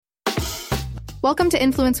Welcome to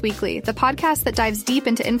Influence Weekly, the podcast that dives deep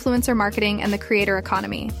into influencer marketing and the creator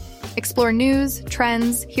economy. Explore news,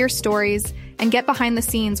 trends, hear stories, and get behind the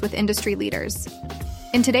scenes with industry leaders.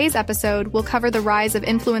 In today's episode, we'll cover the rise of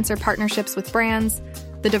influencer partnerships with brands,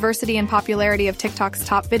 the diversity and popularity of TikTok's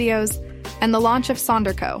top videos, and the launch of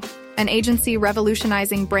SonderCo, an agency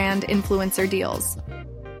revolutionizing brand influencer deals.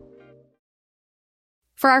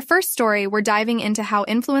 For our first story, we're diving into how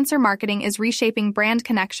influencer marketing is reshaping brand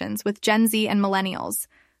connections with Gen Z and millennials.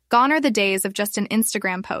 Gone are the days of just an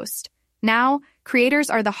Instagram post. Now,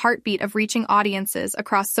 creators are the heartbeat of reaching audiences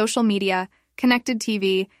across social media, connected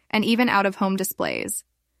TV, and even out-of-home displays.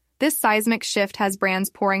 This seismic shift has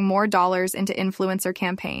brands pouring more dollars into influencer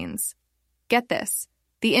campaigns. Get this.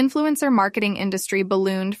 The influencer marketing industry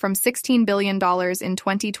ballooned from $16 billion in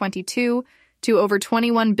 2022 to over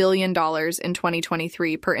 $21 billion in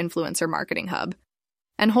 2023 per Influencer Marketing Hub.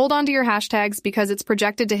 And hold on to your hashtags because it's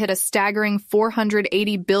projected to hit a staggering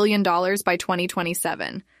 $480 billion by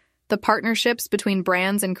 2027. The partnerships between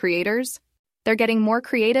brands and creators? They're getting more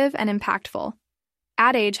creative and impactful.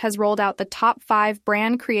 Ad Age has rolled out the top 5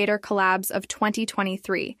 brand creator collabs of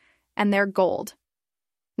 2023, and they're gold.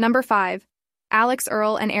 Number 5. Alex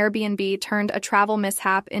Earl and Airbnb turned a travel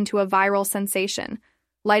mishap into a viral sensation,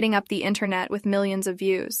 lighting up the internet with millions of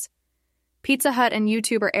views. Pizza Hut and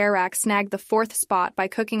YouTuber Airrack snagged the 4th spot by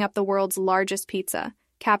cooking up the world's largest pizza,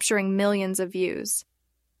 capturing millions of views.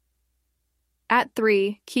 At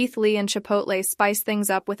 3, Keith Lee and Chipotle spiced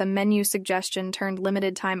things up with a menu suggestion turned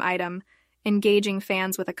limited-time item, engaging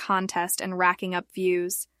fans with a contest and racking up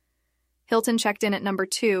views. Hilton checked in at number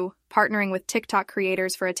 2, partnering with TikTok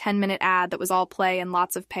creators for a 10-minute ad that was all play and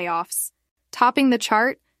lots of payoffs. Topping the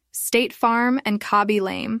chart, State Farm and Kaby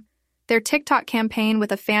Lame. Their TikTok campaign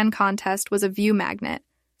with a fan contest was a view magnet,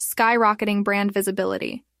 skyrocketing brand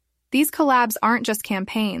visibility. These collabs aren't just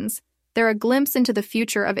campaigns, they're a glimpse into the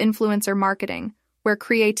future of influencer marketing, where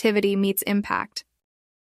creativity meets impact.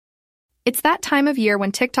 It's that time of year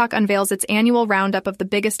when TikTok unveils its annual roundup of the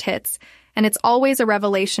biggest hits, and it's always a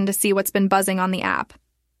revelation to see what's been buzzing on the app.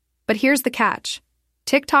 But here's the catch.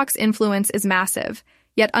 TikTok's influence is massive,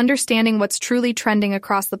 yet understanding what's truly trending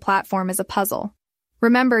across the platform is a puzzle.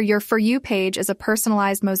 Remember, your For You page is a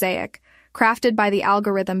personalized mosaic, crafted by the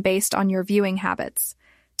algorithm based on your viewing habits.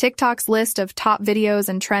 TikTok's list of top videos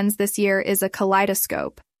and trends this year is a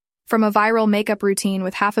kaleidoscope, from a viral makeup routine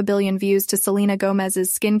with 500 million views to Selena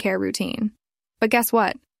Gomez's skincare routine. But guess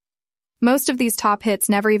what? Most of these top hits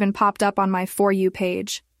never even popped up on my For You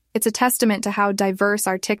page. It's a testament to how diverse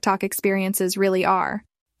our TikTok experiences really are.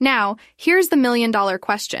 Now, here's the million-dollar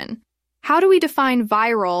question. How do we define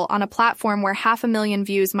viral on a platform where 500,000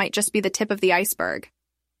 views might just be the tip of the iceberg?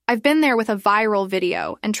 I've been there with a viral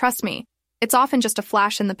video, and trust me, it's often just a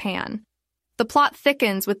flash in the pan. The plot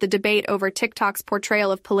thickens with the debate over TikTok's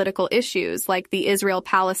portrayal of political issues like the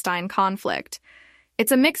Israel-Palestine conflict.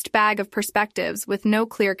 It's a mixed bag of perspectives with no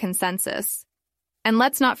clear consensus. And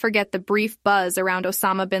let's not forget the brief buzz around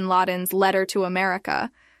Osama bin Laden's letter to America.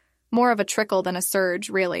 More of a trickle than a surge,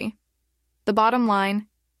 really. The bottom line,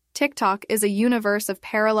 TikTok is a universe of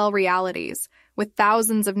parallel realities, with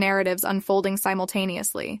thousands of narratives unfolding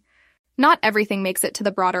simultaneously. Not everything makes it to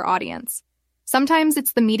the broader audience. Sometimes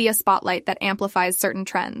it's the media spotlight that amplifies certain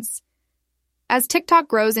trends. As TikTok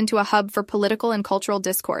grows into a hub for political and cultural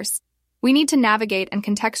discourse, we need to navigate and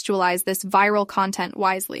contextualize this viral content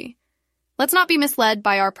wisely. Let's not be misled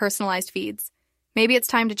by our personalized feeds. Maybe it's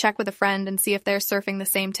time to check with a friend and see if they're surfing the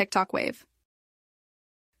same TikTok wave.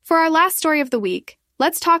 For our last story of the week,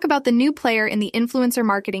 let's talk about the new player in the influencer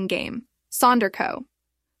marketing game, SonderCo.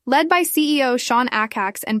 Led by CEO Sean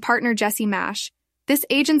Acax and partner Jesse Mash, this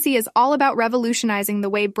agency is all about revolutionizing the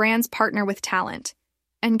way brands partner with talent.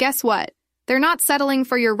 And guess what? They're not settling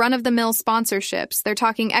for your run-of-the-mill sponsorships. They're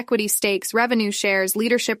talking equity stakes, revenue shares,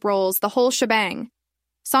 leadership roles, the whole shebang.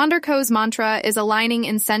 SonderCo's mantra is aligning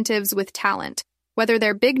incentives with talent, whether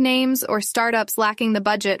they're big names or startups lacking the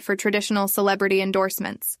budget for traditional celebrity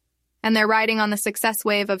endorsements. And they're riding on the success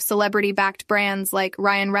wave of celebrity-backed brands like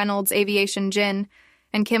Ryan Reynolds' Aviation Gin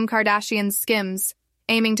and Kim Kardashian's Skims,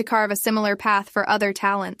 aiming to carve a similar path for other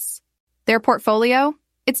talents. Their portfolio?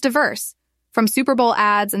 It's diverse, from Super Bowl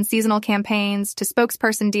ads and seasonal campaigns to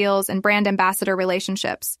spokesperson deals and brand ambassador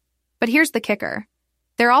relationships. But here's the kicker.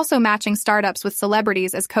 They're also matching startups with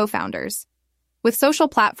celebrities as co-founders. With social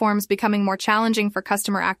platforms becoming more challenging for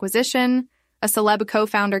customer acquisition, a celeb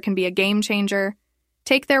co-founder can be a game changer.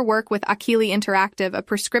 Take their work with Akili Interactive, a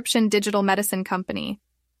prescription digital medicine company.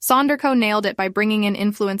 SonderCo nailed it by bringing in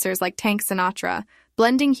influencers like Tank Sinatra,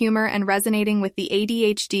 blending humor and resonating with the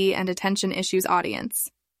ADHD and attention issues audience.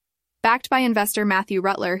 Backed by investor Matthew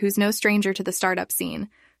Rutler, who's no stranger to the startup scene,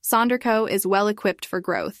 SonderCo is well equipped for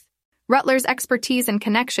growth. Rutler's expertise and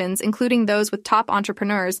connections, including those with top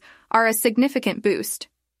entrepreneurs, are a significant boost.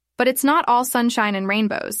 But it's not all sunshine and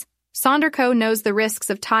rainbows. SonderCo knows the risks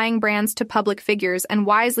of tying brands to public figures and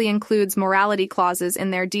wisely includes morality clauses in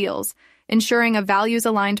their deals, ensuring a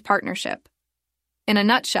values-aligned partnership. In a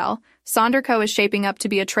nutshell, SonderCo is shaping up to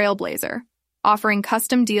be a trailblazer, offering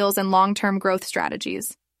custom deals and long-term growth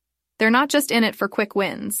strategies. They're not just in it for quick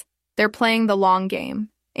wins. They're playing the long game,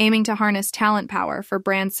 aiming to harness talent power for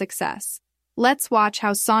brand success. Let's watch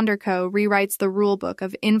how SonderCo rewrites the rulebook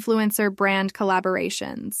of influencer brand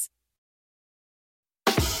collaborations.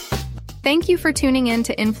 Thank you for tuning in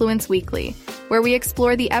to Influence Weekly, where we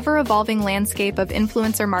explore the ever-evolving landscape of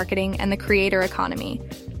influencer marketing and the creator economy.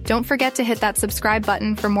 Don't forget to hit that subscribe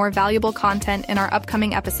button for more valuable content in our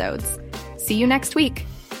upcoming episodes. See you next week.